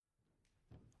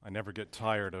I never get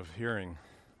tired of hearing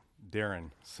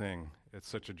Darren sing. It's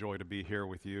such a joy to be here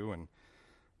with you. And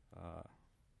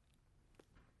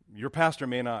your pastor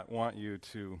may not want you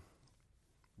to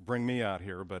bring me out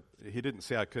here, but he didn't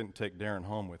say I couldn't take Darren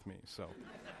home with me. So,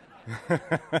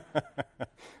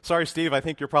 sorry, Steve. I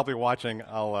think you're probably watching.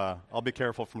 I'll be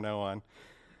careful from now on.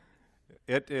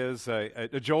 It is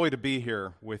a joy to be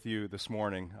here with you this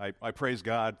morning. I praise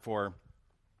God for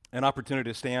an opportunity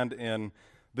to stand in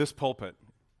this pulpit.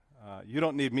 You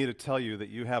don't need me to tell you that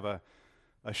you have a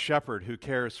shepherd who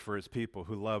cares for his people,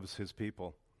 who loves his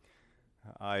people.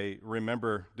 I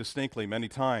remember distinctly many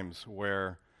times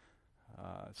where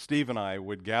Steve and I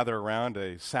would gather around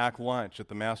a sack lunch at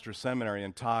the Master's Seminary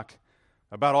and talk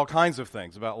about all kinds of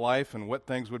things, about life and what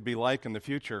things would be like in the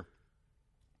future.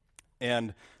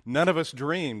 And none of us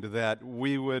dreamed that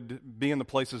we would be in the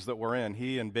places that we're in.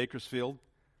 He in Bakersfield,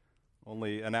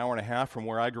 only an hour and a half from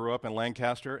where I grew up in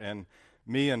Lancaster, and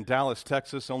me in Dallas,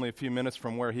 Texas, only a few minutes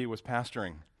from where he was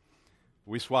pastoring.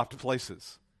 We swapped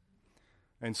places.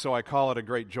 And so I call it a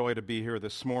great joy to be here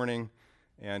this morning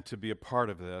and to be a part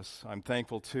of this. I'm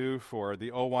thankful, too, for the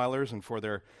Oweilers and for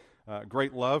their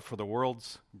great love for the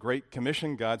world's Great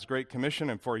Commission, God's Great Commission,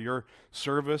 and for your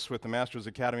service with the Masters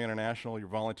Academy International, your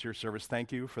volunteer service.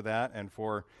 Thank you for that and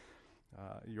for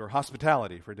your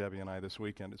hospitality for Debbie and I this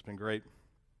weekend. It's been great.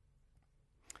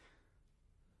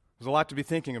 There's a lot to be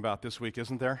thinking about this week,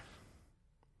 isn't there?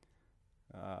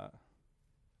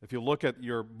 If you look at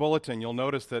your bulletin, you'll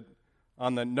notice that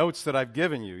on the notes that I've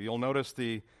given you, you'll notice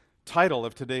the title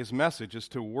of today's message is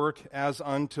To Work as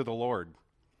Unto the Lord.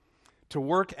 To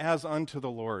work as unto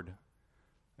the Lord.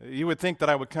 You would think that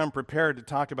I would come prepared to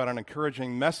talk about an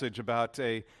encouraging message about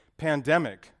a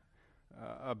pandemic,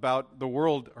 about the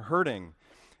world hurting.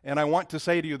 And I want to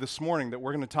say to you this morning that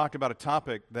we're going to talk about a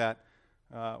topic that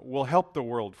will help the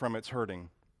world from its hurting.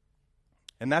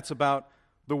 And that's about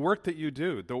the work that you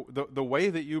do, the way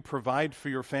that you provide for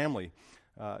your family,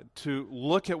 to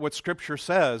look at what Scripture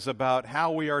says about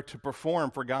how we are to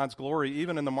perform for God's glory,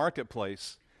 even in the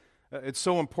marketplace. It's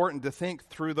so important to think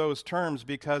through those terms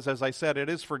because, as I said, it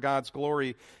is for God's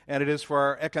glory and it is for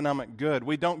our economic good.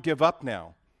 We don't give up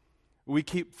now. We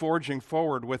keep forging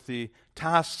forward with the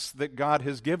tasks that God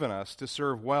has given us to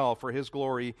serve well for His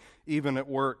glory, even at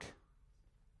work.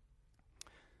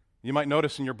 You might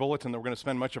notice in your bulletin that we're going to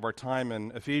spend much of our time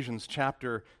in Ephesians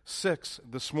chapter 6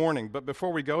 this morning. But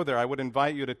before we go there, I would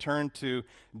invite you to turn to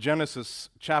Genesis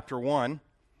chapter 1.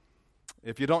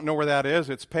 If you don't know where that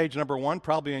is, it's page number 1,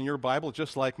 probably in your Bible,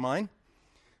 just like mine.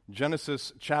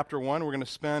 Genesis chapter 1. We're going to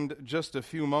spend just a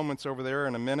few moments over there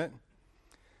in a minute.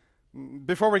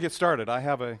 Before we get started, I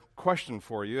have a question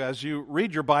for you. As you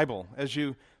read your Bible, as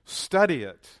you study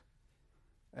it,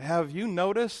 have you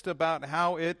noticed about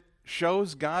how it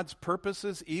shows God's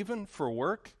purposes even for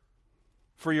work,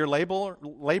 for your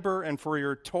labor and for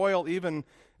your toil even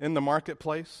in the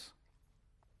marketplace?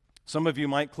 Some of you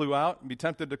might be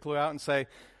tempted to clue out and say,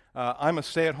 I'm a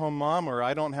stay-at-home mom, or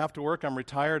I don't have to work, I'm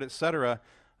retired, etc.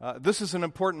 This is an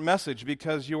important message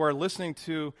because you are listening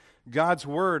to God's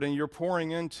Word and you're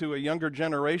pouring into a younger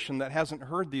generation that hasn't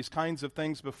heard these kinds of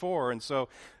things before. And so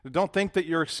don't think that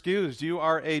you're excused. You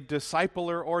are a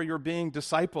discipler or you're being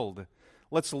discipled.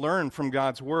 Let's learn from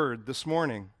God's Word this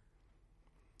morning.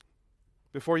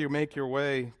 Before you make your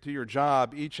way to your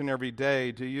job each and every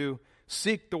day, do you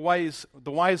seek the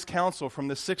wise counsel from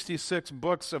the 66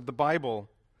 books of the Bible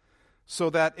so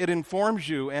that it informs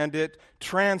you and it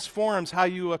transforms how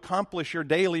you accomplish your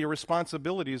daily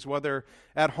responsibilities, whether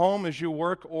at home as you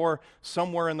work or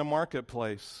somewhere in the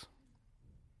marketplace?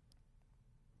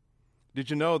 Did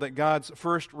you know that God's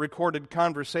first recorded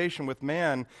conversation with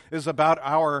man is about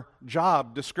our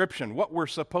job description, what we're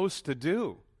supposed to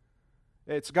do?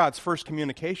 It's God's first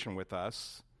communication with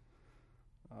us.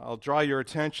 I'll draw your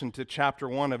attention to chapter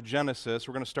 1 of Genesis.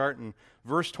 We're going to start in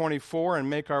verse 24 and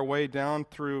make our way down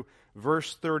through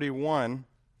verse 31.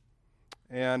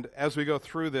 And as we go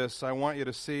through this, I want you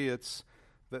to see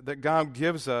that God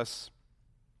gives us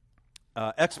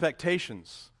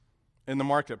expectations in the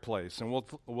marketplace, and we'll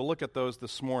look at those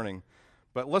this morning.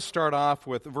 But let's start off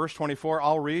with verse 24.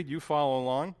 I'll read, you follow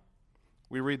along.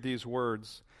 We read these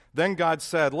words. Then God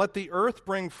said, "Let the earth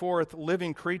bring forth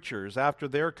living creatures after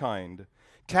their kind,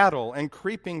 cattle and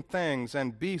creeping things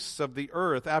and beasts of the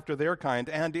earth after their kind."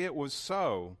 And it was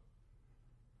so.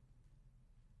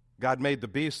 God made the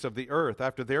beasts of the earth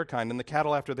after their kind, and the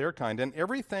cattle after their kind, and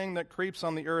everything that creeps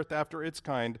on the earth after its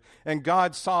kind. And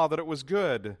God saw that it was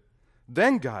good.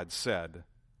 Then God said,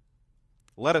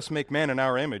 "Let us make man in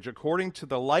our image, according to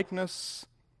the likeness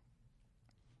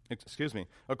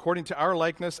according to our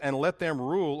likeness, and let them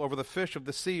rule over the fish of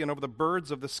the sea, and over the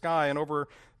birds of the sky, and over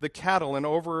the cattle, and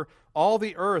over all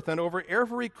the earth, and over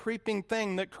every creeping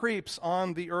thing that creeps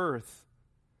on the earth.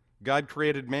 God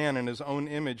created man in his own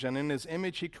image, and in his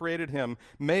image he created him,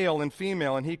 male and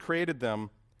female, and he created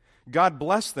them. God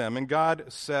blessed them, and God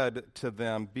said to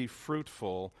them, be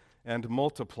fruitful and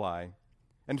multiply,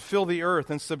 and fill the earth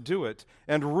and subdue it,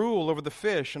 and rule over the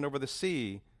fish and over the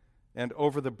sea, and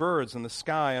over the birds in the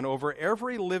sky, and over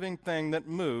every living thing that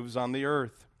moves on the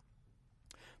earth.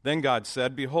 Then God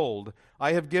said, behold,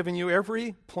 I have given you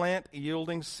every plant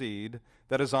yielding seed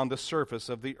that is on the surface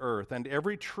of the earth, and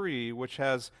every tree which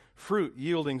has fruit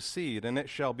yielding seed, and it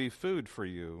shall be food for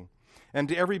you. And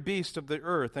to every beast of the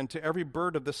earth, and to every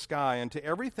bird of the sky, and to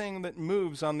everything that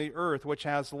moves on the earth which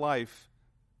has life,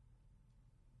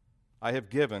 I have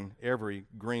given every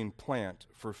green plant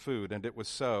for food. And it was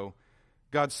so.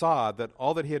 God saw that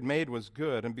all that he had made was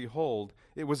good, and behold,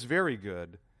 it was very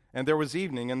good. And there was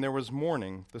evening, and there was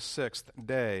morning, the sixth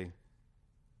day.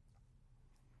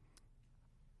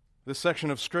 This section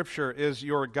of Scripture is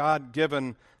your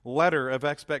God-given letter of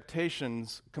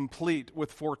expectations, complete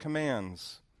with 4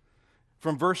 commands.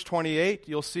 From verse 28,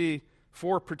 you'll see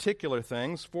 4 particular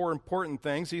things, 4 important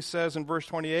things. He says in verse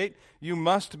 28, you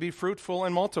must be fruitful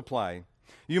and multiply.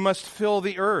 You must fill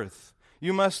the earth.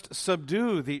 You must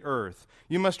subdue the earth.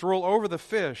 You must rule over the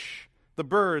fish, the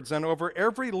birds, and over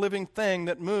every living thing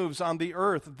that moves on the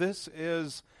earth. This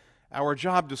is our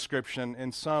job description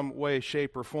in some way,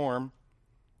 shape, or form.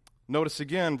 Notice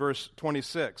again verse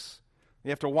 26. You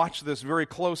have to watch this very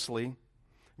closely.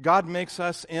 God makes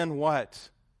us in what?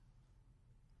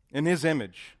 In his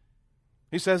image.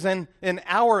 He says in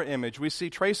our image. We see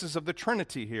traces of the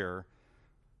Trinity here.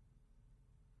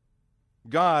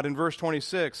 God, in verse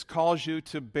 26, calls you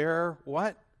to bear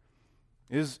what?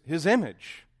 His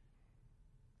image.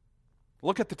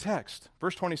 Look at the text,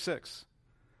 verse 26.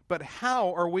 But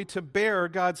how are we to bear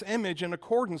God's image in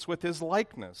accordance with his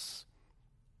likeness?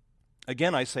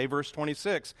 Again, I say, verse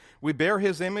 26, we bear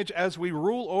his image as we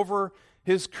rule over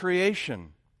his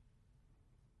creation.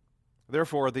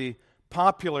 Therefore, the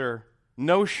popular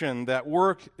notion that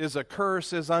work is a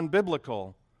curse is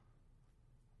unbiblical.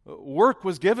 Work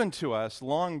was given to us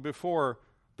long before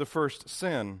the first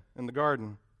sin in the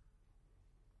garden.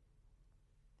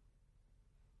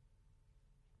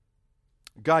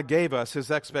 God gave us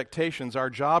his expectations, our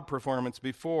job performance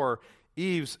before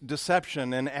Eve's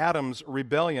deception and Adam's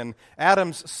rebellion.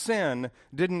 Adam's sin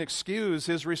didn't excuse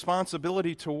his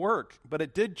responsibility to work, but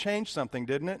it did change something,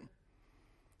 didn't it?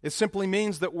 It simply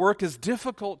means that work is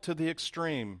difficult to the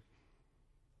extreme.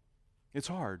 It's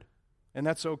hard, and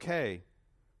that's okay.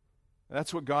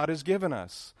 That's what God has given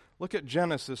us. Look at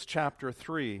Genesis chapter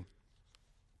 3.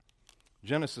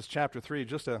 Genesis chapter 3,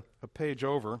 just a page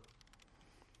over.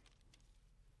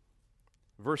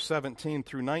 Verse 17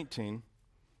 through 19.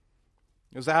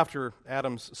 It was after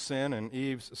Adam's sin and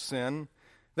Eve's sin.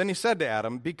 Then he said to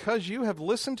Adam, because you have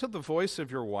listened to the voice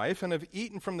of your wife and have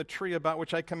eaten from the tree about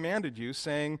which I commanded you,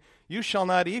 saying, you shall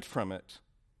not eat from it.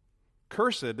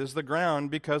 Cursed is the ground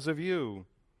because of you.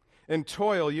 In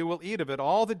toil you will eat of it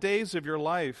all the days of your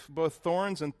life. Both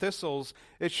thorns and thistles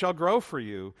it shall grow for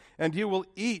you, and you will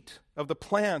eat of the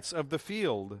plants of the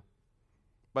field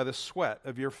by the sweat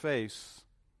of your face.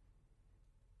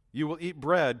 You will eat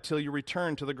bread till you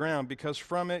return to the ground, because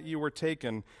from it you were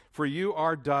taken. For you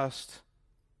are dust,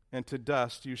 and to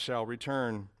dust you shall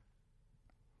return.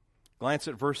 Glance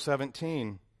at verse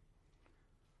 17.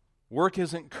 Work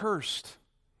isn't cursed,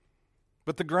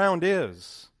 but the ground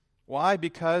is. Why?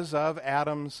 Because of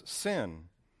Adam's sin.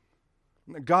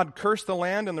 God cursed the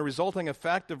land, and the resulting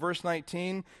effect of verse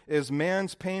 19 is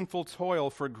man's painful toil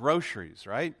for groceries,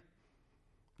 right?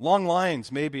 Long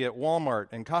lines maybe at Walmart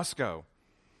and Costco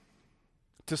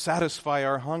to satisfy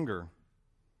our hunger.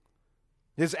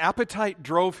 His appetite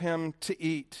drove him to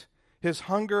eat. His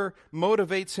hunger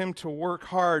motivates him to work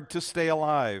hard to stay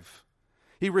alive.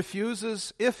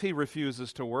 If he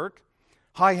refuses to work,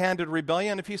 high-handed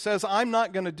rebellion, if he says, I'm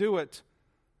not going to do it,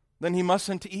 then he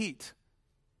mustn't eat.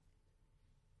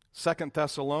 2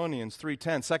 Thessalonians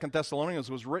 3:10. 2 Thessalonians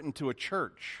was written to a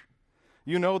church.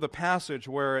 You know the passage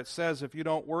where it says, if you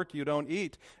don't work, you don't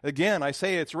eat. Again, I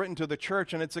say it's written to the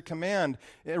church, and it's a command.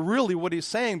 Really, what he's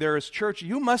saying there is, church,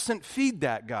 you mustn't feed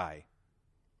that guy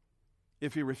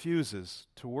if he refuses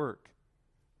to work.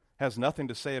 Has nothing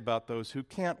to say about those who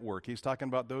can't work. He's talking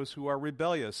about those who are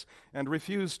rebellious and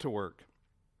refuse to work.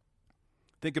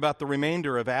 Think about the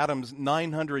remainder of Adam's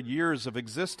 900 years of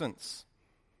existence.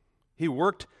 He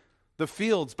worked the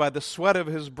fields by the sweat of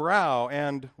his brow,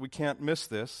 and we can't miss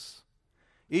this.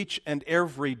 Each and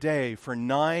every day for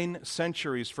 9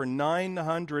 centuries, for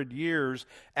 900 years,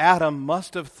 Adam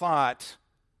must have thought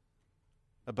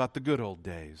about the good old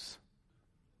days.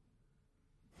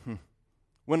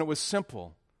 When it was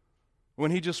simple,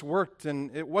 when he just worked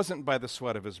and it wasn't by the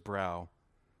sweat of his brow.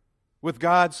 With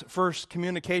God's first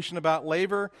communication about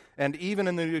labor, and even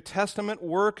in the New Testament,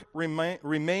 work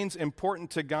remains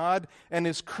important to God and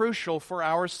is crucial for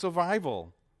our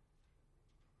survival.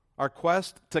 Our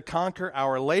quest to conquer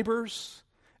our labors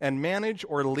and manage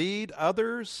or lead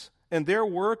others in their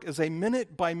work is a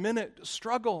minute-by-minute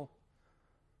struggle.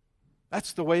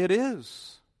 That's the way it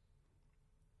is.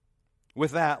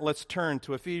 With that, let's turn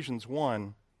to Ephesians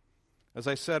 1. As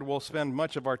I said, we'll spend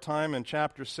much of our time in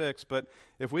chapter 6, but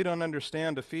if we don't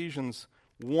understand Ephesians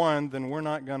 1, then we're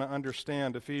not going to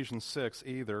understand Ephesians 6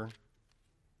 either.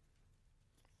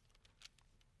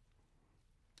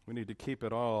 We need to keep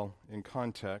it all in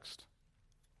context.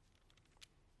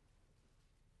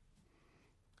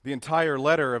 The entire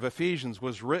letter of Ephesians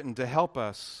was written to help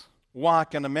us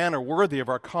walk in a manner worthy of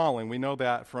our calling. We know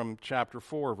that from chapter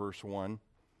 4, verse 1.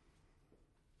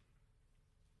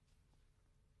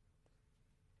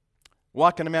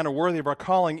 Walk in a manner worthy of our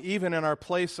calling, even in our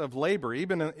place of labor,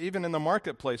 even in the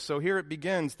marketplace. So here it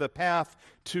begins, the path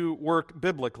to work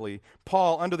biblically.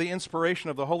 Paul, under the inspiration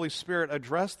of the Holy Spirit,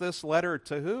 addressed this letter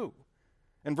to who?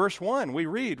 In verse 1, we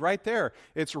read right there,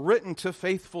 it's written to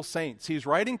faithful saints. He's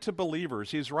writing to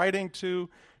believers. He's writing to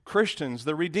Christians,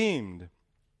 the redeemed.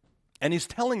 And he's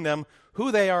telling them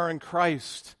who they are in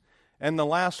Christ. And the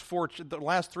last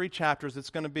 3 chapters, it's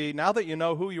going to be, now that you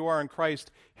know who you are in Christ,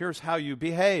 here's how you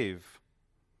behave.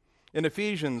 In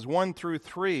Ephesians 1 through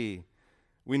 3,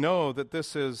 we know that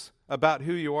this is about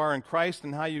who you are in Christ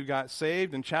and how you got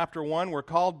saved. In chapter 1, we're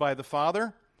called by the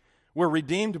Father, we're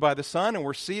redeemed by the Son, and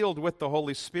we're sealed with the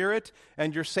Holy Spirit,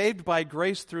 and you're saved by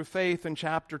grace through faith in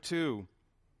chapter 2.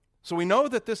 So we know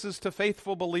that this is to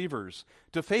faithful believers,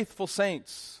 to faithful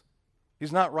saints.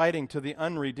 He's not writing to the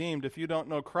unredeemed. If you don't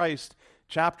know Christ,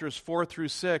 chapters 4 through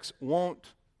 6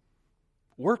 won't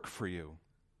work for you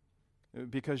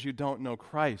because you don't know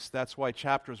Christ. That's why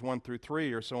chapters 1 through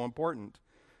 3 are so important.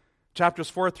 Chapters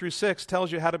 4 through 6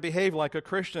 tells you how to behave like a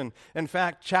Christian. In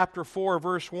fact, chapter 4,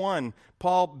 verse 1,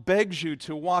 Paul begs you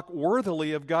to walk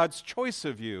worthily of God's choice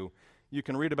of you. You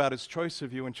can read about his choice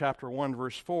of you in chapter 1,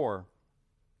 verse 4.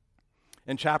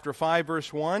 In chapter 5,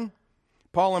 verse 1,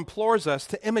 Paul implores us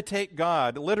to imitate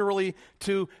God, literally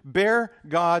to bear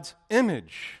God's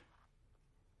image.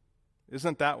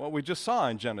 Isn't that what we just saw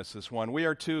in Genesis 1? We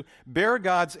are to bear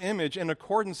God's image in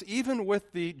accordance even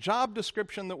with the job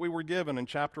description that we were given in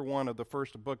chapter 1 of the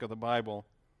first book of the Bible.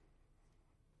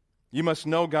 You must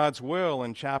know God's will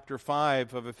in chapter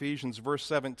 5 of Ephesians, verse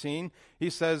 17. He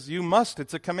says, you must,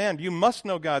 it's a command, you must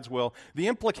know God's will. The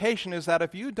implication is that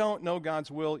if you don't know God's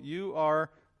will, you are,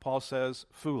 Paul says,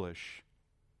 foolish.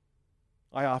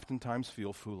 I oftentimes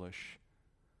feel foolish.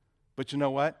 But you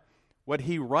know what? What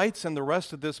he writes in the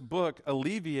rest of this book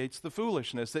alleviates the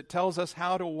foolishness. It tells us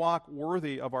how to walk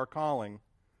worthy of our calling.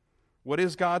 What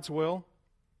is God's will?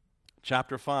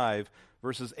 Chapter 5,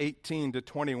 verses 18 to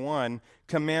 21,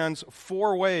 commands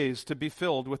 4 ways to be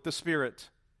filled with the Spirit.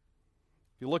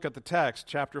 If you look at the text,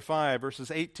 chapter 5,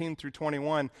 verses 18 through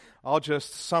 21, I'll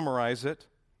just summarize it.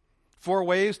 4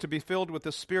 ways to be filled with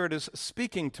the Spirit is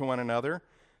speaking to one another,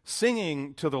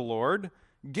 singing to the Lord,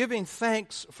 giving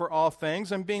thanks for all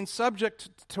things, and being subject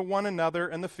to one another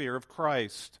in the fear of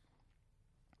Christ.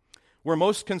 We're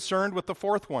most concerned with the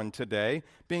 4th one today,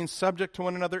 being subject to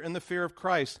one another in the fear of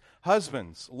Christ.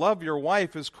 Husbands, love your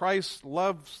wife as Christ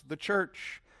loves the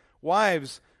church.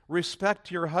 Wives, respect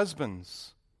your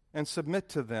husbands and submit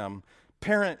to them.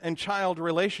 Parent and child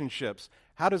relationships.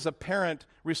 How does a parent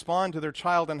respond to their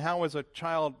child, and how is a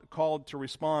child called to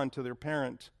respond to their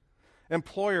parent?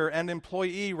 Employer and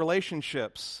employee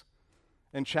relationships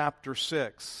in chapter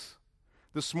 6.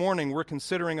 This morning we're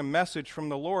considering a message from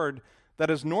the Lord that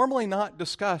is normally not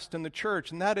discussed in the church,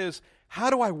 and that is, how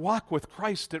do I walk with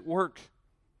Christ at work?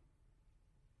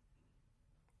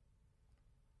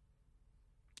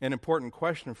 An important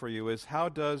question for you is, how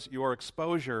does your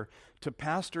exposure to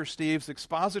Pastor Steve's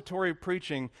expository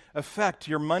preaching affect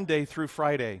your Monday through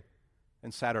Friday,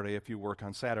 and Saturday if you work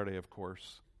on Saturday, of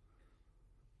course?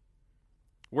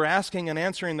 We're asking and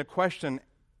answering the question,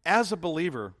 as a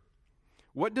believer,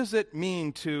 what does it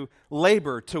mean to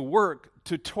labor, to work,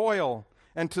 to toil,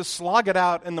 and to slog it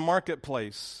out in the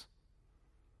marketplace?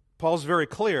 Paul's very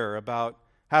clear about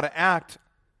how to act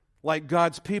like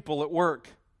God's people at work.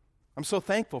 I'm so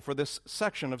thankful for this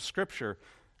section of Scripture.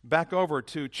 Back over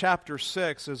to chapter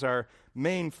 6 is our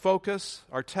main focus.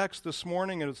 Our text this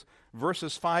morning is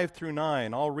verses 5 through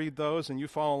 9. I'll read those and you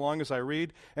follow along as I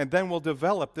read, and then we'll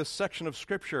develop this section of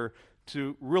Scripture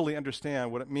to really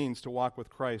understand what it means to walk with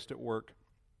Christ at work.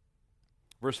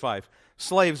 Verse 5,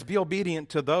 "Slaves, be obedient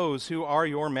to those who are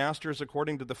your masters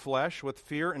according to the flesh, with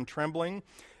fear and trembling,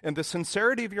 and the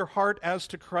sincerity of your heart as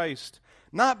to Christ,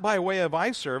 not by way of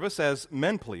eye service as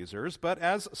men-pleasers, but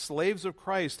as slaves of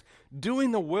Christ,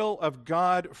 doing the will of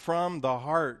God from the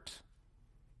heart.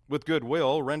 With good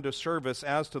will, render service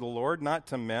as to the Lord, not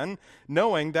to men,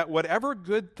 knowing that whatever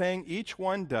good thing each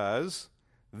one does,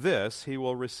 this he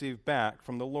will receive back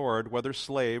from the Lord, whether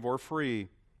slave or free.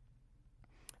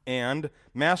 And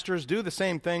masters, do the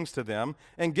same things to them,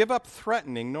 and give up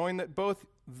threatening, knowing that both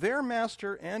their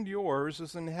master and yours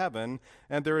is in heaven,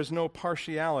 and there is no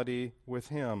partiality with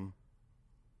him."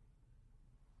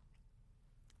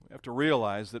 We have to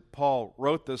realize that Paul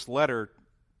wrote this letter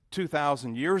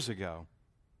 2,000 years ago.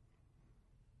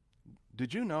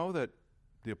 Did you know that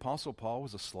the Apostle Paul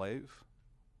was a slave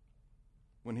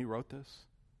when he wrote this?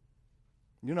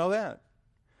 You know that.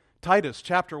 Titus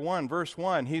chapter 1, verse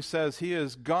 1, he says he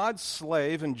is God's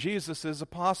slave and Jesus'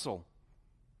 apostle.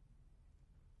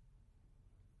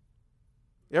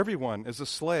 Everyone is a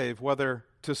slave, whether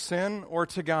to sin or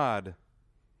to God.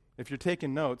 If you're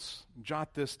taking notes,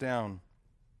 jot this down.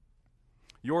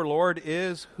 Your Lord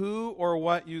is who or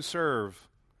what you serve.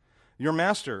 Your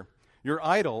master, your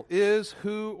idol, is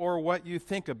who or what you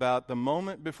think about the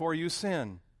moment before you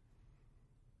sin.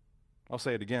 I'll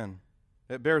say it again.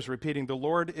 It bears repeating. The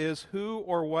Lord is who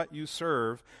or what you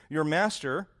serve. Your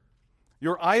master,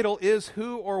 your idol, is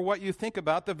who or what you think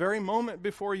about the very moment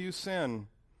before you sin.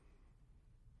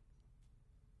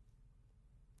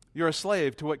 You're a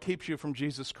slave to what keeps you from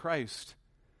Jesus Christ.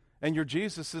 And you're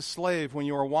Jesus' slave when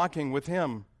you are walking with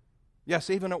Him. Yes,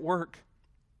 even at work.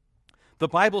 The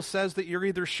Bible says that you're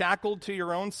either shackled to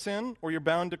your own sin or you're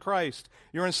bound to Christ.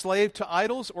 You're enslaved to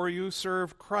idols or you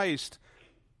serve Christ.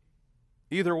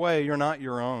 Either way, you're not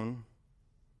your own.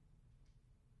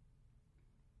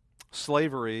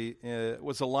 Slavery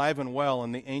was alive and well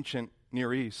in the ancient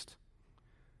Near East.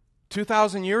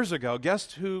 2,000 years ago,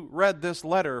 guess who read this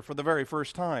letter for the very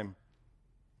first time?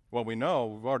 Well, we know,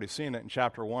 we've already seen it in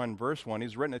chapter 1, verse 1.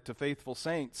 He's written it to faithful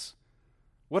saints.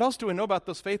 What else do we know about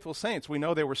those faithful saints? We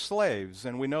know they were slaves,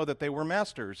 and we know that they were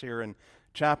masters here in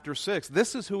chapter 6.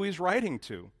 This is who he's writing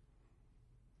to.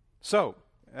 So,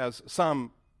 as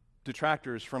some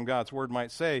detractors from God's Word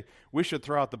might say, we should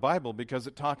throw out the Bible because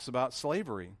it talks about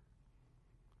slavery.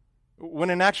 When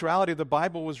in actuality, the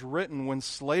Bible was written when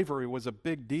slavery was a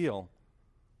big deal.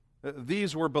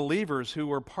 These were believers who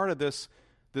were part of this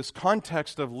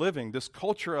context of living, this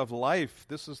culture of life.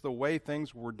 This is the way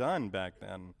things were done back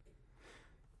then.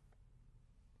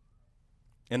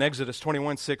 In Exodus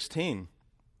 21:16,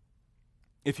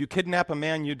 if you kidnap a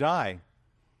man, you die.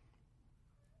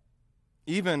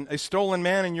 Even a stolen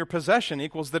man in your possession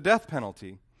equals the death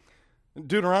penalty.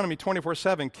 Deuteronomy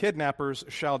 24:7, kidnappers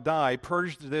shall die.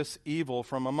 Purge this evil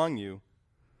from among you.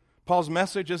 Paul's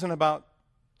message isn't about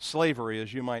slavery,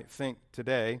 as you might think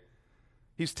today.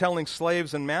 He's telling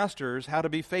slaves and masters how to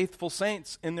be faithful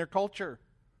saints in their culture.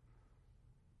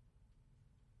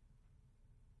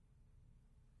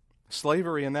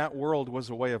 Slavery in that world was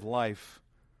a way of life.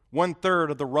 1/3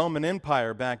 of the Roman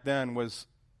Empire back then was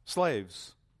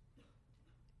slaves,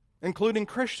 including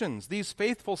Christians. These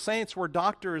faithful saints were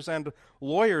doctors and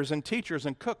lawyers and teachers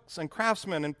and cooks and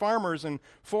craftsmen and farmers and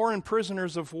foreign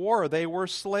prisoners of war. They were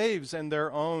slaves in their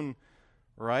own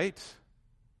right.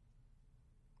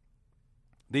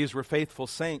 These were faithful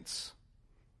saints.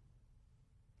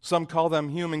 Some call them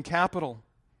human capital.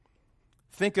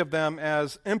 Think of them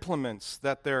as implements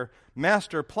that their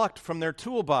master plucked from their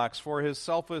toolbox for his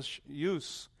selfish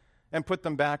use and put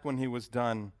them back when he was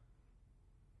done.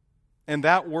 In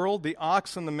that world, the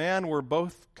ox and the man were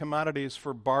both commodities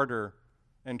for barter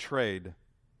and trade.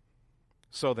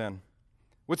 So then,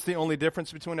 what's the only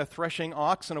difference between a threshing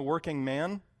ox and a working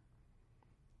man?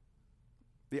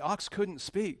 The ox couldn't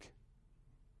speak.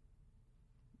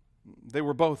 They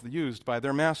were both used by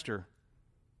their master.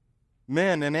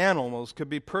 Men and animals could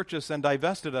be purchased and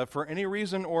divested of for any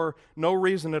reason or no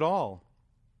reason at all.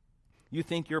 You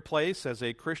think your place as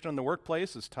a Christian in the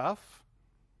workplace is tough?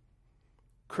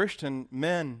 Christian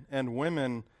men and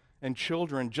women and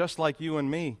children, just like you and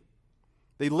me,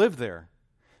 they live there.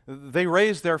 They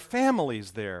raised their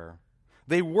families there.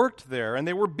 They worked there, and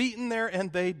they were beaten there,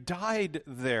 and they died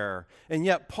there. And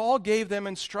yet Paul gave them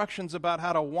instructions about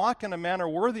how to walk in a manner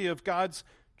worthy of God's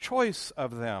choice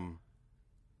of them.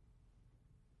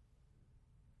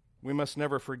 We must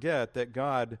never forget that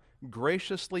God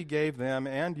graciously gave them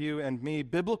and you and me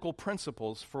biblical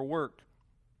principles for work.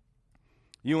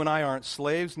 You and I aren't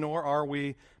slaves, nor are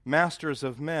we masters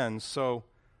of men. So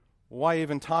why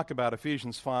even talk about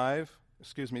Ephesians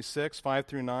 6, 5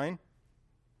 through 9?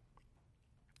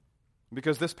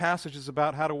 Because this passage is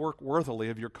about how to work worthily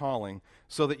of your calling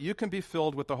so that you can be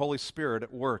filled with the Holy Spirit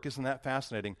at work. Isn't that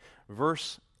fascinating?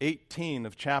 Verse 18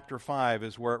 of chapter 5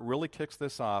 is where it really kicks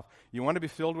this off. You want to be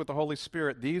filled with the Holy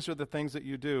Spirit. These are the things that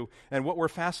you do. And what we're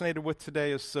fascinated with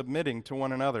today is submitting to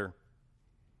one another.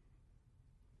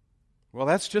 Well,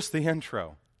 that's just the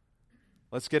intro.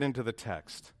 Let's get into the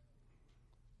text.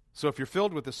 So if you're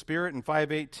filled with the Spirit in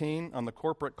 5:18 on the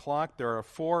corporate clock, there are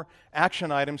 4 action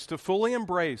items to fully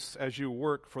embrace as you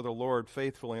work for the Lord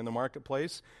faithfully in the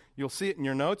marketplace. You'll see it in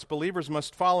your notes. Believers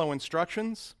must follow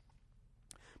instructions.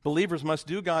 Believers must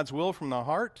do God's will from the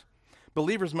heart.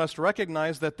 Believers must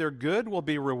recognize that their good will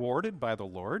be rewarded by the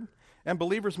Lord. And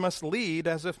believers must lead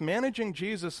as if managing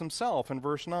Jesus himself in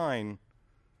verse 9.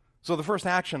 So the first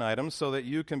action item so that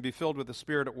you can be filled with the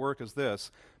Spirit at work is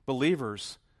this.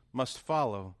 Believers must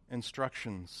follow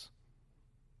instructions.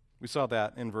 We saw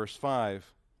that in verse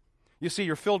 5. You see,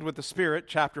 you're filled with the Spirit,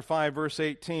 chapter 5, verse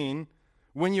 18,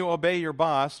 when you obey your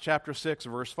boss, chapter 6,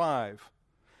 verse 5.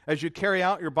 As you carry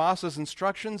out your boss's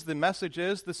instructions, the message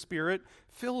is the Spirit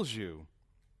fills you.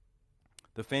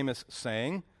 The famous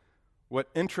saying, "What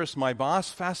interests my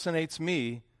boss fascinates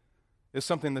me," is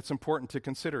something that's important to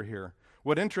consider here.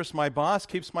 What interests my boss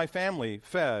keeps my family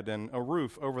fed and a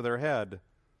roof over their head,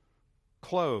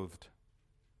 clothed.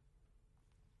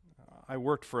 I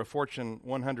worked for a Fortune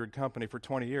 100 company for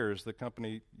 20 years. The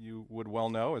company you would well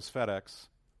know is FedEx.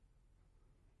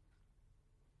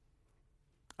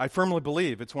 I firmly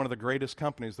believe it's one of the greatest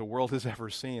companies the world has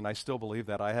ever seen. I still believe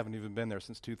that. I haven't even been there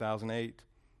since 2008.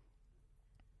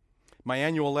 My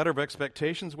annual letter of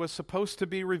expectations was supposed to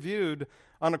be reviewed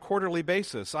on a quarterly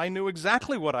basis. I knew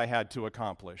exactly what I had to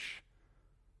accomplish.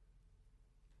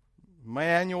 My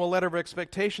annual letter of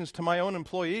expectations to my own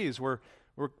employees were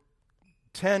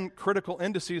 10 critical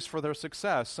indices for their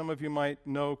success. Some of you might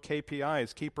know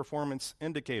KPIs, key performance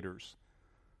indicators.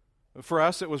 For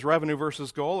us, it was revenue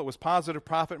versus goal. It was positive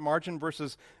profit margin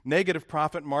versus negative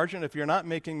profit margin. If you're not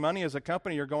making money as a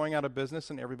company, you're going out of business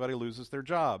and everybody loses their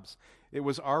jobs. It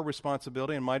was our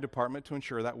responsibility in my department to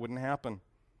ensure that wouldn't happen.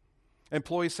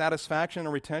 Employee satisfaction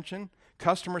and retention,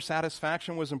 customer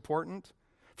satisfaction was important.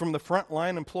 From the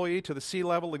frontline employee to the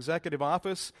C-level executive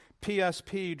office,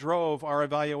 PSP drove our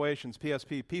evaluations.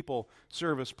 PSP, people,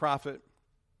 service, profit.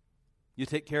 You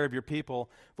take care of your people,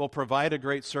 they'll provide a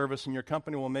great service, and your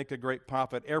company will make a great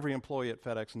profit. Every employee at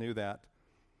FedEx knew that.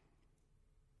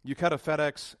 You cut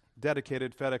a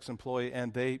dedicated FedEx employee,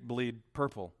 and they bleed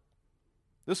purple.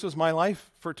 This was my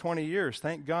life for 20 years.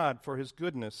 Thank God for his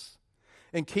goodness.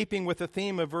 In keeping with the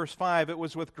theme of verse 5, it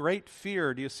was with great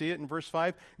fear. Do you see it in verse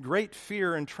 5? Great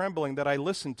fear and trembling that I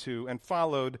listened to and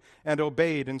followed and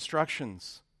obeyed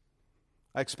instructions.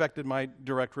 I expected my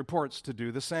direct reports to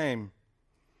do the same.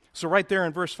 So right there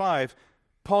in verse 5,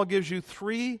 Paul gives you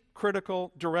 3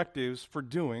 critical directives for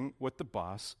doing what the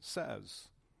boss says.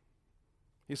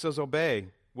 He says,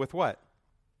 obey with what?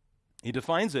 He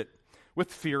defines it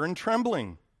with fear and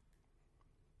trembling.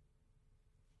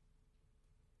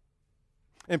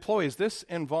 Employees, this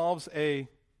involves a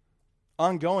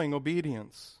ongoing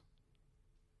obedience.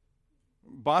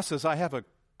 Bosses, I have a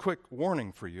quick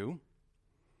warning for you.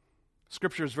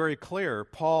 Scripture is very clear.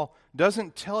 Paul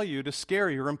doesn't tell you to scare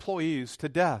your employees to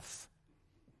death.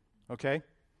 Okay?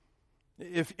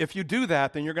 If you do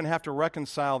that, then you're going to have to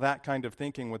reconcile that kind of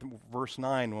thinking with verse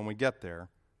 9 when we get there.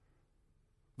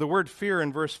 The word fear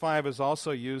in verse 5 is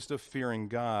also used of fearing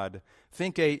God.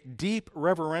 Think a deep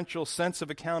reverential sense of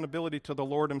accountability to the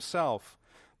Lord himself.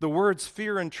 The words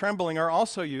fear and trembling are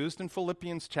also used in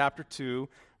Philippians chapter 2,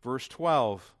 verse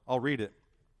 12. I'll read it.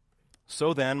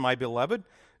 So then, my beloved,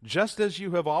 just as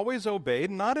you have always obeyed,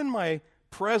 not in my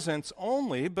presence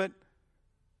only, but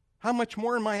how much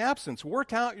more in my absence?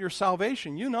 Work out your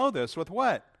salvation. You know this with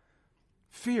what?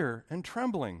 Fear and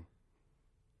trembling.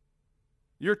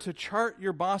 You're to chart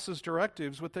your boss's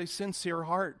directives with a sincere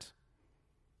heart,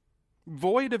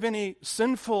 void of any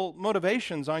sinful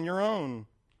motivations on your own.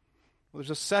 Well, there's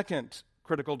a second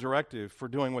critical directive for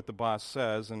doing what the boss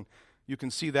says, and you can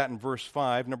see that in verse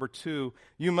 5. Number 2,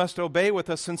 you must obey with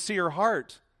a sincere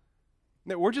heart.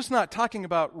 Now, we're just not talking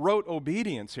about rote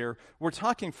obedience here. We're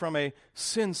talking from a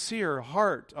sincere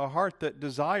heart, a heart that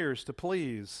desires to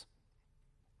please.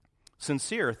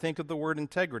 Sincere, think of the word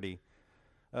integrity.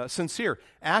 Sincere,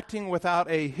 acting without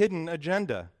a hidden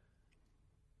agenda.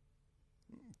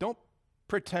 Don't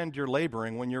pretend you're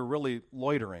laboring when you're really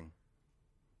loitering.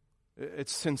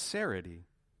 It's sincerity.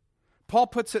 Paul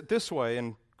puts it this way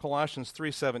in Colossians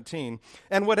 3:17.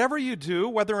 And whatever you do,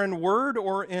 whether in word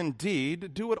or in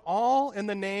deed, do it all in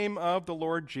the name of the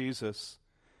Lord Jesus,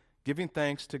 giving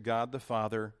thanks to God the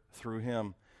Father through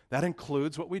him. That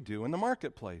includes what we do in the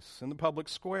marketplace, in the public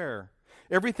square.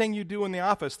 Everything you do in the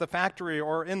office, the factory,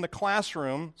 or in the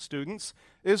classroom, students,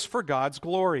 is for God's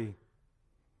glory.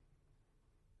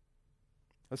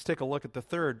 Let's take a look at the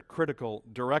third critical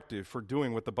directive for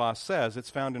doing what the boss says. It's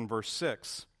found in verse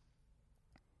 6.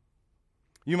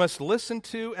 You must listen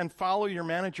to and follow your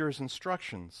manager's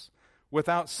instructions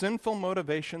without sinful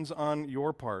motivations on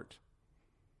your part.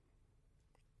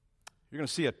 You're going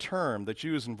to see a term that's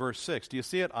used in verse 6. Do you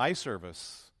see it? Eye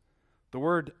service. The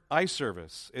word eye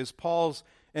service is Paul's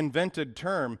invented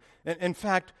term. In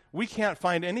fact, we can't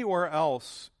find anywhere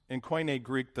else in Koine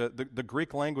Greek, the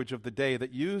Greek language of the day,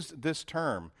 that used this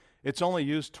term. It's only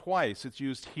used twice. It's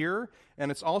used here,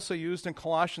 and it's also used in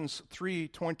Colossians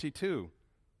 3:22.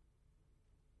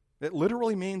 It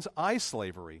literally means eye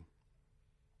slavery.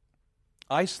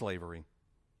 Eye slavery.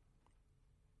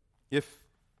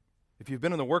 If you've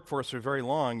been in the workforce for very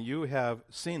long, you have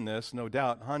seen this, no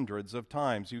doubt, hundreds of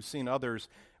times. You've seen others,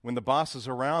 when the boss is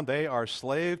around, they are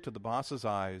slave to the boss's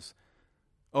eyes.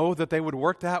 Oh, that they would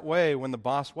work that way when the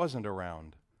boss wasn't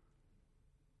around.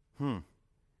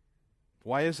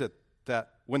 Why is it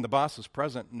that when the boss is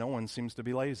present, no one seems to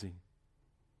be lazy?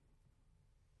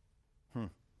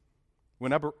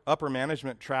 When upper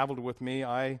management traveled with me,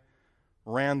 I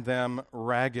ran them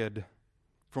ragged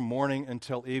from morning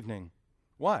until evening.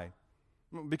 Why?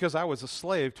 Because I was a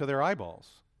slave to their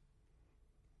eyeballs.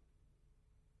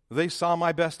 They saw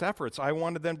my best efforts. I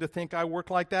wanted them to think I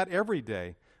worked like that every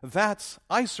day. That's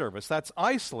eye service. That's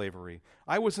eye slavery.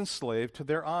 I was enslaved to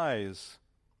their eyes.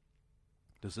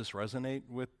 Does this resonate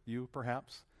with you,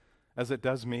 perhaps, as it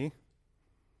does me?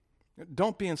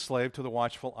 Don't be enslaved to the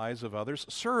watchful eyes of others.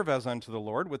 Serve as unto the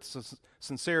Lord with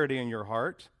sincerity in your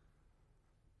heart.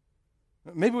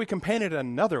 Maybe we can paint it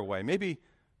another way. Maybe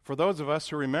for those of us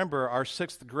who remember our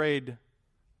 6th grade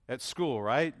at school,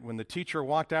 right? When the teacher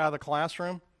walked out of the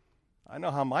classroom, I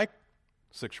know how my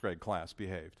 6th grade class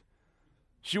behaved.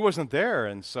 She wasn't there,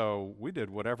 and so we did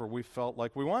whatever we felt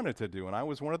like we wanted to do, and I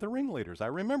was one of the ringleaders. I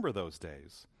remember those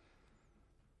days.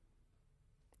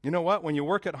 You know what? When you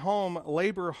work at home,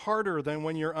 labor harder than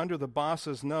when you're under the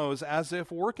boss's nose, as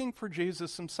if working for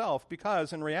Jesus himself,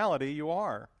 because in reality you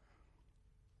are.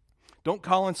 Don't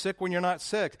call in sick when you're not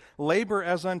sick. Labor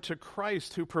as unto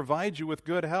Christ, who provides you with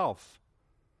good health.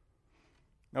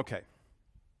 Okay.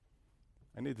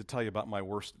 I need to tell you about my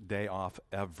worst day off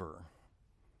ever.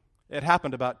 It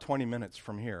happened about 20 minutes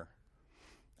from here.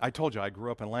 I told you I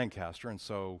grew up in Lancaster, and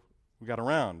so we got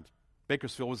around.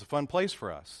 Bakersfield was a fun place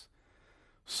for us.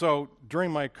 So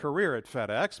during my career at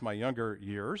FedEx, my younger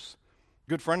years, a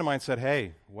good friend of mine said,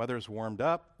 hey, weather's warmed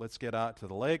up. Let's get out to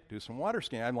the lake, do some water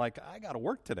skiing. I'm like, I got to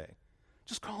work today.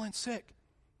 Just call in sick.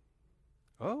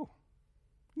 Oh,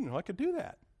 I could do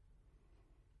that.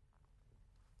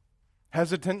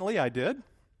 Hesitantly, I did.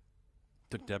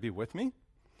 Took Debbie with me.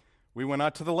 We went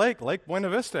out to the lake, Lake Buena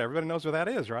Vista. Everybody knows where that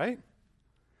is, right?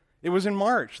 It was in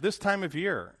March, this time of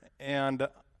year. And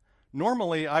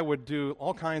normally I would do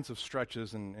all kinds of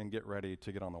stretches and get ready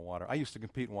to get on the water. I used to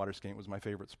compete in water skiing. It was my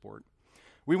favorite sport.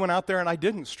 We went out there and I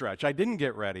didn't stretch. I didn't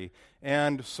get ready.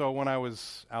 And so when I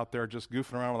was out there just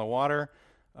goofing around in the water,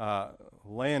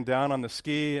 laying down on the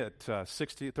ski at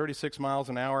 36 miles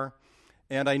an hour,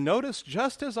 and I noticed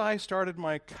just as I started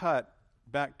my cut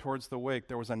back towards the wake,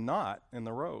 there was a knot in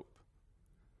the rope.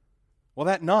 Well,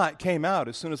 that knot came out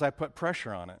as soon as I put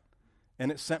pressure on it,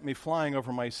 and it sent me flying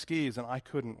over my skis, and I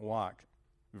couldn't walk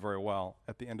very well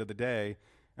at the end of the day,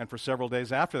 and for several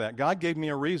days after that. God gave me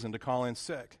a reason to call in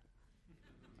sick.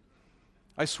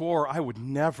 I swore I would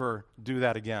never do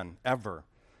that again, ever.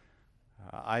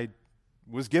 I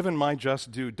was given my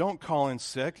just due. Don't call in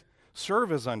sick.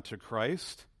 Serve as unto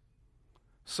Christ.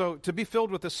 So to be filled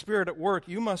with the Spirit at work,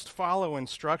 you must follow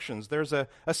instructions. There's a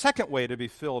second way to be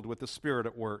filled with the Spirit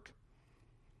at work.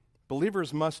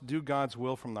 Believers must do God's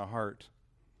will from the heart.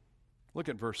 Look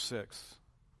at verse 6.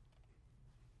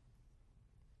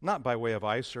 Not by way of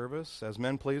eye service, as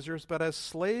men pleasers, but as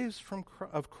slaves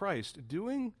of Christ,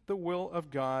 doing the will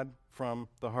of God from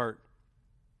the heart.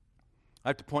 I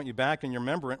have to point you back in your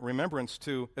remembrance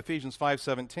to Ephesians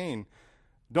 5:17.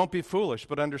 Don't be foolish,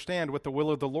 but understand what the will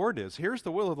of the Lord is. Here's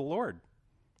the will of the Lord,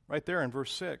 right there in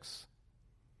verse 6.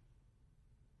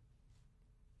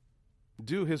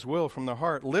 Do his will from the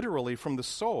heart, literally from the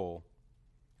soul.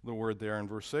 The word there in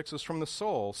verse 6 is from the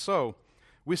soul. So,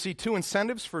 We see two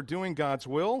incentives for doing God's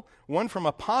will, one from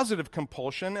a positive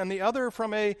compulsion and the other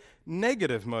from a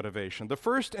negative motivation. The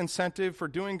first incentive for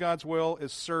doing God's will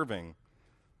is serving.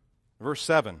 Verse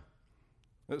 7,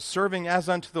 serving as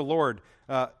unto the Lord.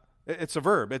 It's a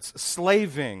verb. It's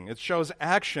slaving. It shows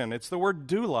action. It's the word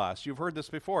doulos. You've heard this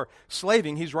before.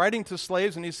 Slaving. He's writing to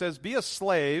slaves and he says, be a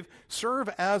slave, serve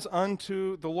as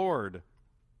unto the Lord.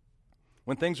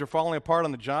 When things are falling apart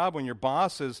on the job, when your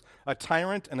boss is a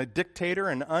tyrant and a dictator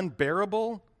and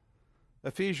unbearable,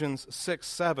 Ephesians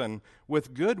 6:7,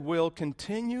 with good will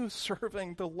continue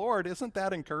serving the Lord. Isn't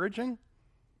that encouraging?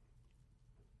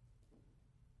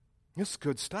 It's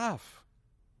good stuff.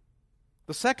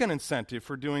 The second incentive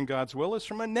for doing God's will is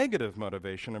from a negative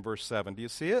motivation in verse 7. Do you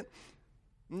see it?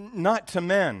 Not to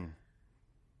men.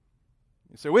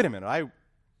 You say, wait a minute,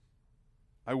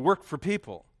 I work for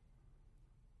people.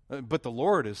 But the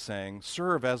Lord is saying,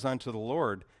 serve as unto the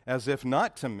Lord, as if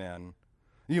not to men.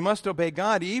 You must obey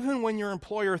God even when your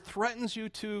employer threatens you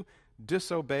to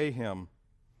disobey him.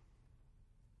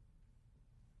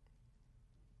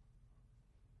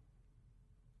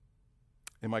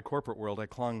 In my corporate world, I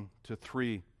clung to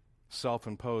 3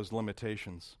 self-imposed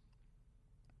limitations.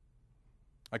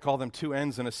 I call them 2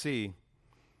 N's and a C.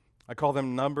 I call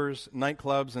them numbers,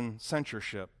 nightclubs, and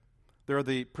censorship. They're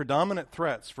the predominant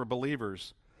threats for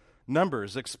believers.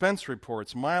 Numbers, expense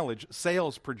reports, mileage,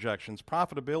 sales projections,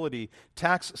 profitability,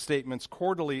 tax statements,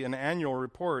 quarterly and annual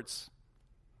reports.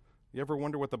 You ever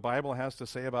wonder what the Bible has to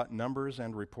say about numbers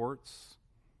and reports?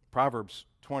 Proverbs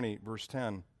 20, verse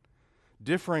 10.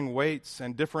 Differing weights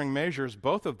and differing measures,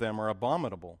 both of them are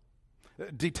abominable,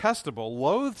 detestable,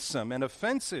 loathsome, and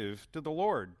offensive to the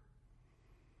Lord.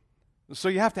 So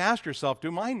you have to ask yourself,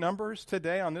 do my numbers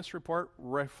today on this report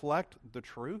reflect the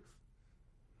truth?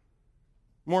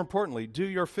 More importantly, do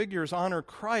your figures honor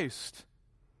Christ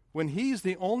when he's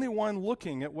the only one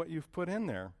looking at what you've put in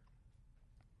there?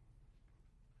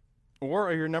 Or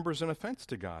are your numbers an offense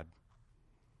to God?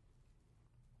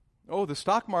 Oh, the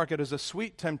stock market is a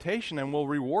sweet temptation and will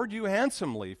reward you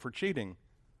handsomely for cheating.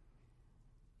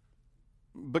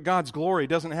 But God's glory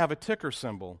doesn't have a ticker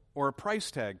symbol or a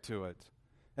price tag to it,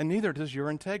 and neither does your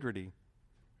integrity.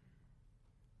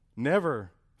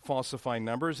 Never falsify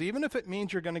numbers, even if it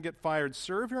means you're going to get fired.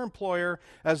 Serve your employer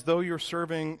as though you're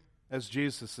serving as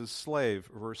Jesus' slave,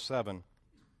 verse 7.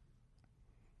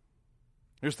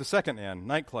 Here's the second N,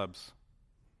 nightclubs.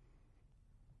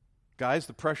 Guys,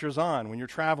 the pressure's on when you're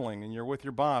traveling and you're with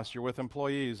your boss, you're with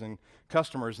employees and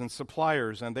customers and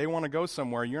suppliers, and they want to go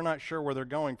somewhere. You're not sure where they're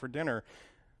going for dinner.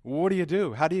 What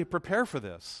do? How do you prepare for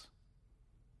this?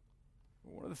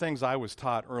 One of the things I was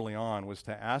taught early on was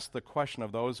to ask the question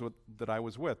of those that I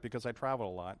was with, because I travel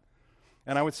a lot.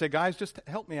 And I would say, guys, just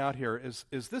help me out here.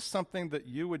 Is this something that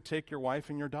you would take your wife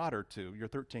and your daughter to, your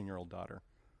 13-year-old daughter?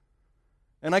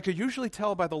 And I could usually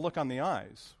tell by the look on the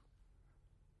eyes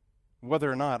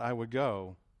whether or not I would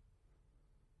go.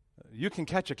 You can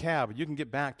catch a cab, you can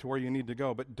get back to where you need to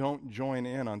go, but don't join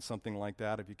in on something like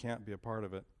that if you can't be a part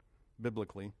of it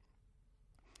biblically.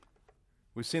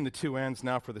 We've seen the 2 N's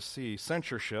now for the C.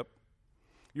 Censorship.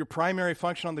 Your primary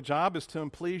function on the job is to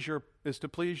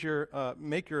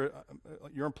make your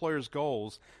employer's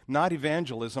goals, not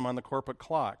evangelism on the corporate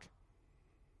clock.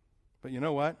 But you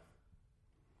know what?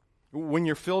 When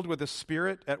you're filled with the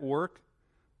Spirit at work,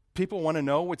 people want to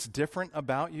know what's different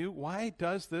about you. Why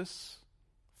does this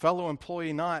fellow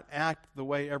employee not act the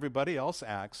way everybody else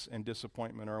acts in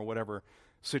disappointment or whatever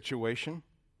situation?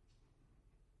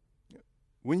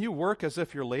 When you work as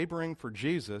if you're laboring for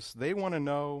Jesus, they want to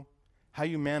know how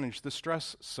you manage the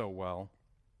stress so well.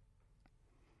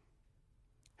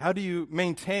 How do you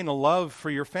maintain a love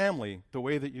for your family the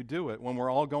way that you do it when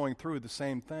we're all going through the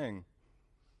same thing?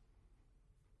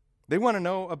 They want to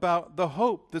know about the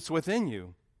hope that's within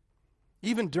you.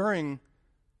 Even during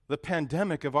the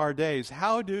pandemic of our days,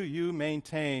 how do you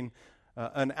maintain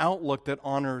an outlook that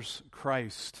honors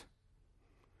Christ?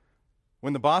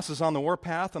 When the boss is on the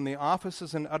warpath and the office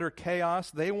is in utter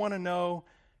chaos, they want to know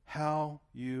how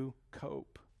you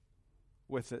cope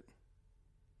with it.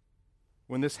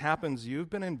 When this happens, you've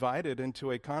been invited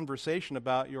into a conversation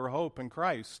about your hope in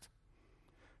Christ.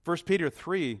 1 Peter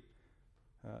 3,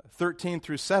 13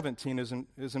 through 17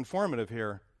 is informative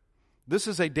here. This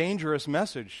is a dangerous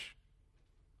message,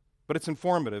 but it's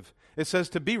informative. It says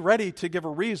to be ready to give a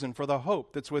reason for the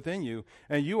hope that's within you,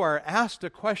 and you are asked a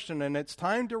question, and it's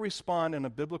time to respond in a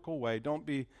biblical way. Don't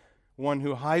be one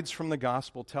who hides from the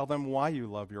gospel. Tell them why you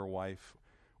love your wife,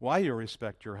 why you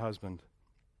respect your husband.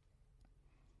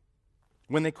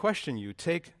 When they question you,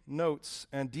 take notes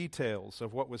and details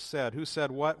of what was said, who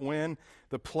said what, when,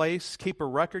 the place. Keep a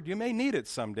record. You may need it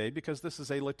someday because this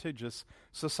is a litigious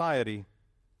society.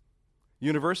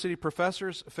 University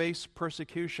professors face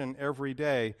persecution every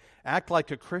day. Act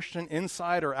like a Christian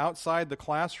inside or outside the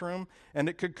classroom, and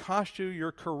it could cost you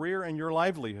your career and your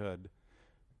livelihood.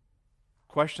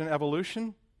 Question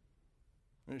evolution.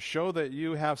 Show that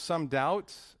you have some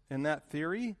doubt in that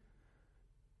theory.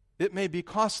 It may be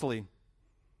costly,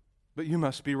 but you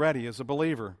must be ready as a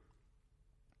believer.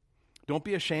 Don't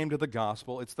be ashamed of the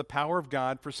gospel. It's the power of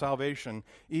God for salvation,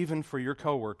 even for your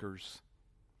coworkers.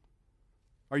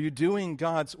 Are you doing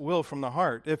God's will from the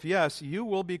heart? If yes, you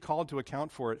will be called to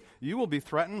account for it. You will be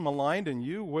threatened, maligned, and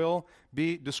you will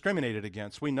be discriminated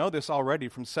against. We know this already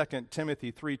from 2 Timothy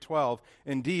 3:12.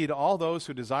 Indeed, all those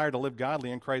who desire to live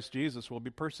godly in Christ Jesus will be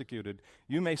persecuted.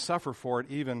 You may suffer for it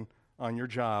even on your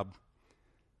job.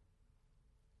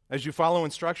 As you follow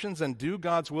instructions and do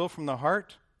God's will from the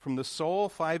heart, from the soul,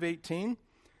 5:18,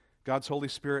 God's Holy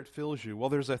Spirit fills you. Well,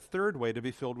 there's a third way to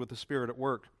be filled with the Spirit at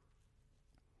work.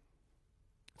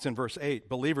 It's in verse 8.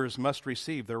 Believers must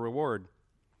receive their reward.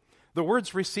 The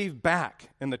words receive back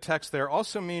in the text there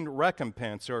also mean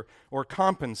recompense or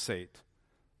compensate.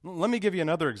 Let me give you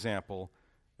another example.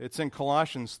 It's in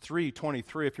Colossians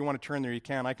 3:23. If you want to turn there, you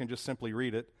can. I can just simply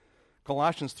read it.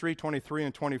 Colossians 3:23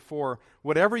 and 24.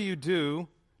 Whatever you do,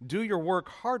 do your work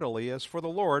heartily as for the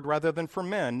Lord rather than for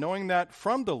men, knowing that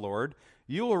from the Lord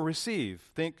you will receive,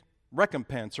 think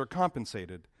recompense or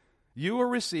compensated. You will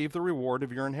receive the reward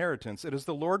of your inheritance. It is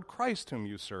the Lord Christ whom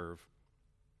you serve.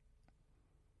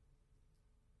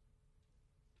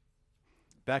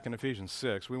 Back in Ephesians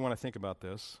 6, we want to think about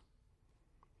this.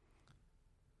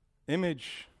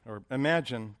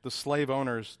 Imagine the slave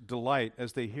owners' delight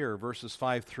as they hear verses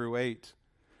 5 through 8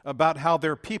 about how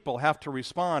their people have to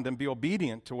respond and be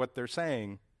obedient to what they're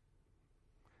saying.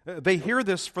 They hear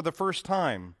this for the first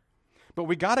time. But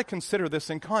we got to consider this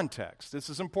in context. This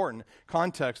is important.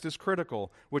 Context is critical,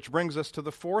 which brings us to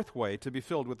the fourth way to be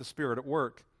filled with the Spirit at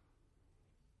work.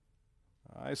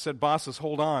 I said, bosses,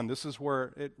 hold on. This is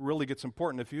where it really gets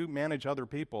important. If you manage other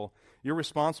people, you're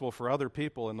responsible for other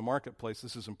people in the marketplace.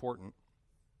 This is important.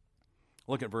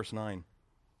 Look at verse 9.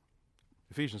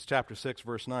 Ephesians chapter 6,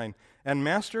 verse 9. And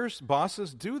masters,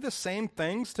 bosses, do the same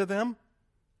things to them.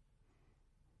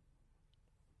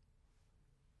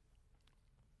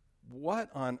 What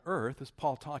on earth is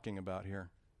Paul talking about here?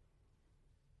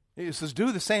 He says,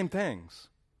 do the same things.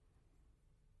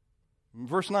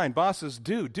 Verse 9, bosses,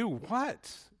 do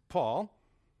what, Paul?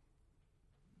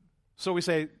 So we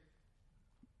say,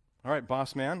 all right,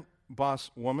 boss man, boss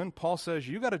woman, Paul says,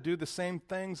 you got to do the same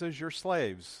things as your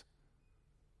slaves.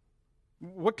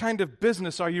 What kind of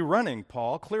business are you running,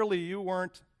 Paul? Clearly you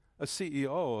weren't a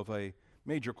CEO of a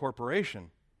major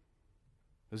corporation.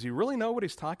 Does he really know what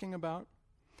he's talking about?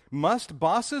 Must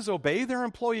bosses obey their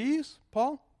employees,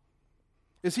 Paul?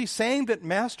 Is he saying that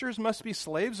masters must be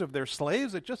slaves of their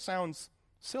slaves? It just sounds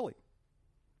silly.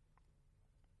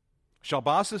 Shall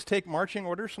bosses take marching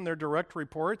orders from their direct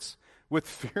reports with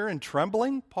fear and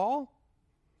trembling, Paul?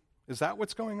 Is that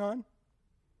what's going on?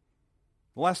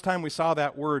 The last time we saw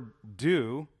that word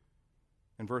do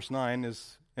in verse 9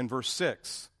 is in verse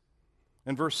 6.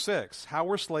 In verse 6, how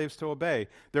were slaves to obey?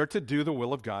 They're to do the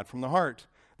will of God from the heart.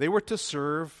 They were to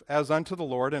serve as unto the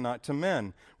Lord and not to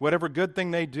men. Whatever good thing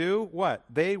they do, what?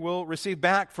 They will receive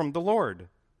back from the Lord.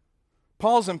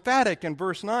 Paul's emphatic in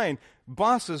verse 9,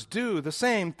 bosses do the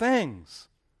same things.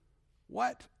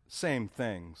 What same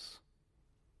things?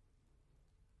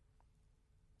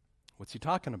 What's he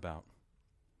talking about?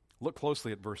 Look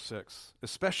closely at verse 6,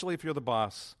 especially if you're the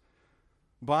boss.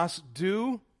 Boss,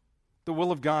 do the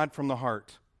will of God from the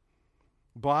heart.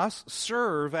 Boss,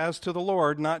 serve as to the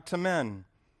Lord, not to men.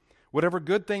 Whatever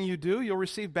good thing you do, you'll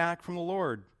receive back from the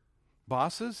Lord.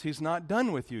 Bosses, he's not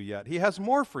done with you yet. He has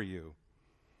more for you.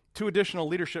 2 additional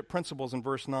leadership principles in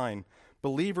verse 9.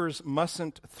 Believers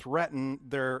mustn't threaten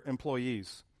their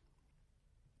employees.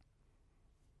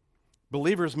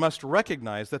 Believers must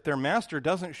recognize that their master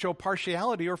doesn't show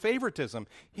partiality or favoritism.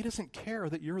 He doesn't care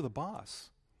that you're the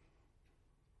boss.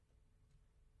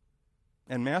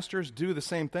 And masters do the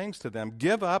same things to them.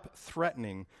 Give up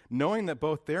threatening, knowing that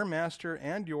both their master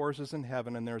and yours is in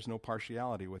heaven and there's no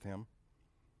partiality with him.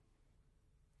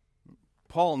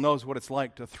 Paul knows what it's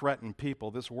like to threaten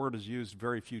people. This word is used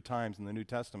very few times in the New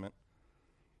Testament.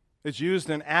 It's used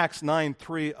in Acts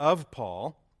 9:3 of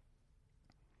Paul.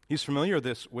 He's familiar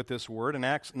with this word. In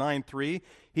Acts 9:3,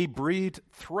 he breathed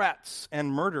threats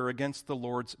and murder against the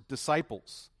Lord's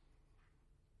disciples.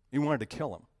 He wanted to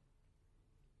kill them.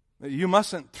 You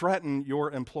mustn't threaten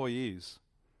your employees.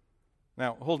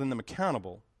 Now, holding them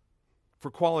accountable for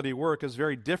quality work is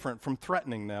very different from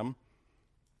threatening them.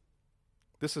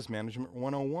 This is Management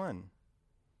 101.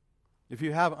 If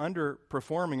you have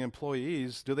underperforming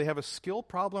employees, do they have a skill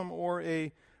problem or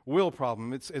a will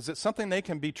problem? Is it something they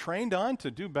can be trained on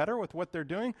to do better with what they're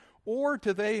doing? Or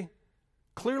do they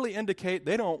clearly indicate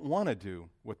they don't want to do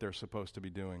what they're supposed to be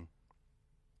doing?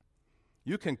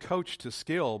 You can coach to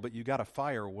skill, but you got to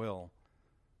fire will.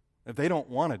 If they don't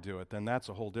want to do it, then that's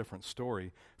a whole different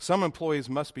story. Some employees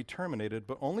must be terminated,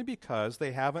 but only because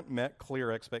they haven't met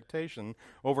clear expectation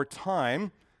over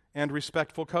time and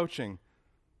respectful coaching.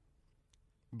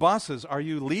 Bosses, are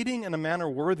you leading in a manner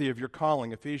worthy of your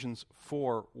calling? Ephesians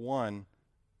 4:1,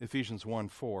 Ephesians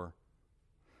 1:4.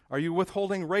 Are you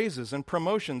withholding raises and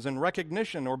promotions and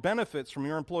recognition or benefits from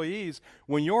your employees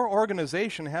when your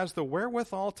organization has the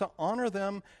wherewithal to honor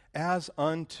them as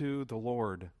unto the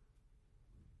Lord?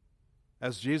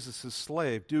 As Jesus'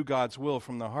 slave, do God's will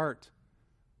from the heart.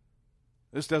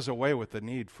 This does away with the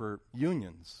need for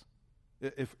unions.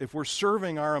 If we're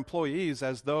serving our employees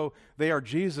as though they are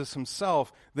Jesus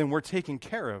himself, then we're taking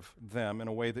care of them in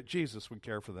a way that Jesus would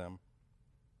care for them.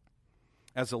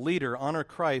 As a leader, honor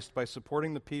Christ by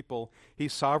supporting the people he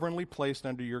sovereignly placed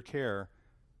under your care.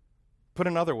 Put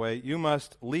another way, you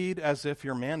must lead as if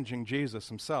you're managing Jesus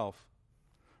himself.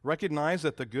 Recognize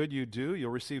that the good you do,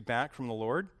 you'll receive back from the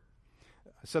Lord.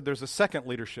 I said there's a second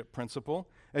leadership principle.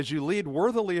 As you lead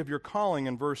worthily of your calling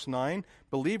in verse 9,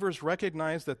 believers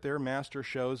recognize that their master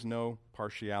shows no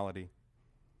partiality.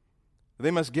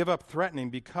 They must give up threatening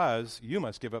because, you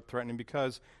must give up threatening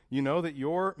because you know that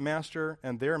your master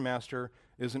and their master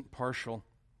isn't partial.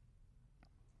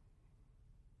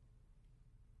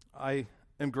 I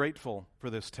am grateful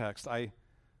for this text. I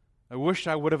wish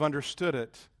I would have understood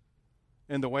it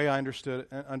in the way I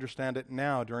understand it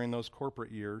now during those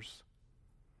corporate years.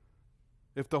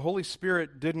 If the Holy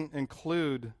Spirit didn't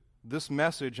include this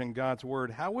message in God's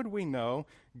Word, how would we know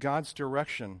God's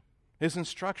direction, His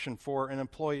instruction for an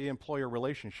employee-employer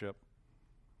relationship?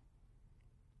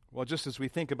 Well, just as we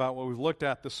think about what we've looked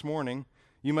at this morning,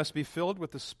 you must be filled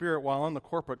with the Spirit while on the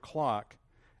corporate clock,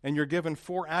 and you're given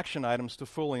 4 action items to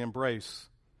fully embrace.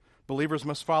 Believers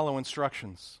must follow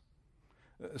instructions.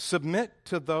 Submit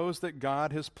to those that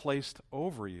God has placed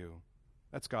over you.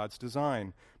 That's God's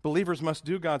design. Believers must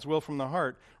do God's will from the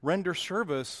heart. Render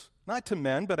service not to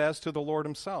men, but as to the Lord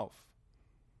himself.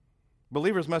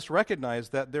 Believers must recognize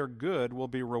that their good will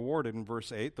be rewarded in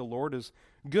verse 8. The Lord is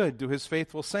good to his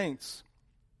faithful saints.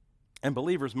 And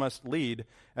believers must lead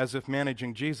as if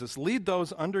managing Jesus. Lead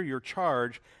those under your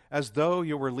charge as though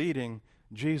you were leading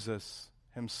Jesus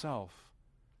himself.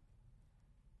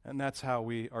 And that's how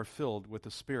we are filled with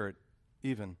the Spirit,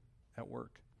 even at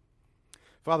work.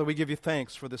 Father, we give you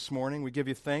thanks for this morning. We give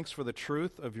you thanks for the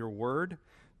truth of your word,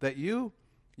 that you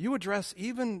address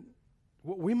even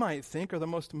what we might think are the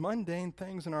most mundane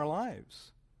things in our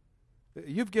lives.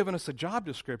 You've given us a job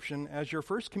description as your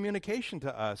first communication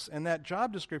to us, and that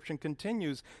job description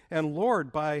continues. And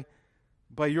Lord, by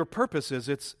your purposes,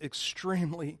 it's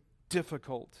extremely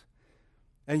difficult.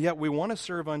 And yet we want to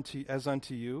serve as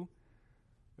unto you.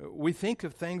 We think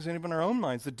of things in even our own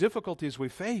minds, the difficulties we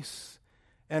face.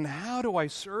 And how do I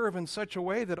serve in such a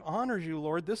way that honors you,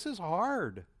 Lord? This is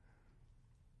hard.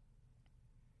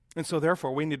 And so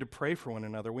therefore, we need to pray for one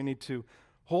another. We need to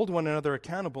hold one another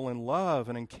accountable in love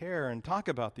and in care and talk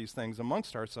about these things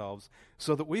amongst ourselves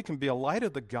so that we can be a light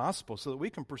of the gospel, so that we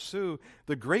can pursue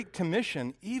the Great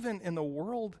Commission even in the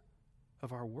world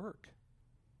of our work.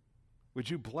 Would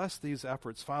you bless these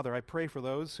efforts? Father, I pray for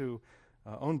those who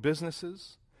own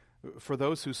businesses, for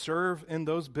those who serve in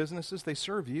those businesses. They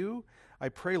serve you. I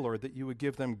pray, Lord, that you would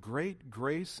give them great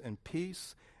grace and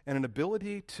peace and an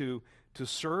ability to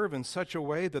serve in such a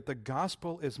way that the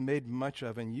gospel is made much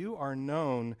of, and you are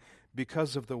known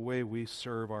because of the way we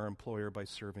serve our employer by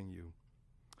serving you.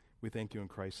 We thank you in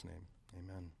Christ's name.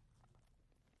 Amen.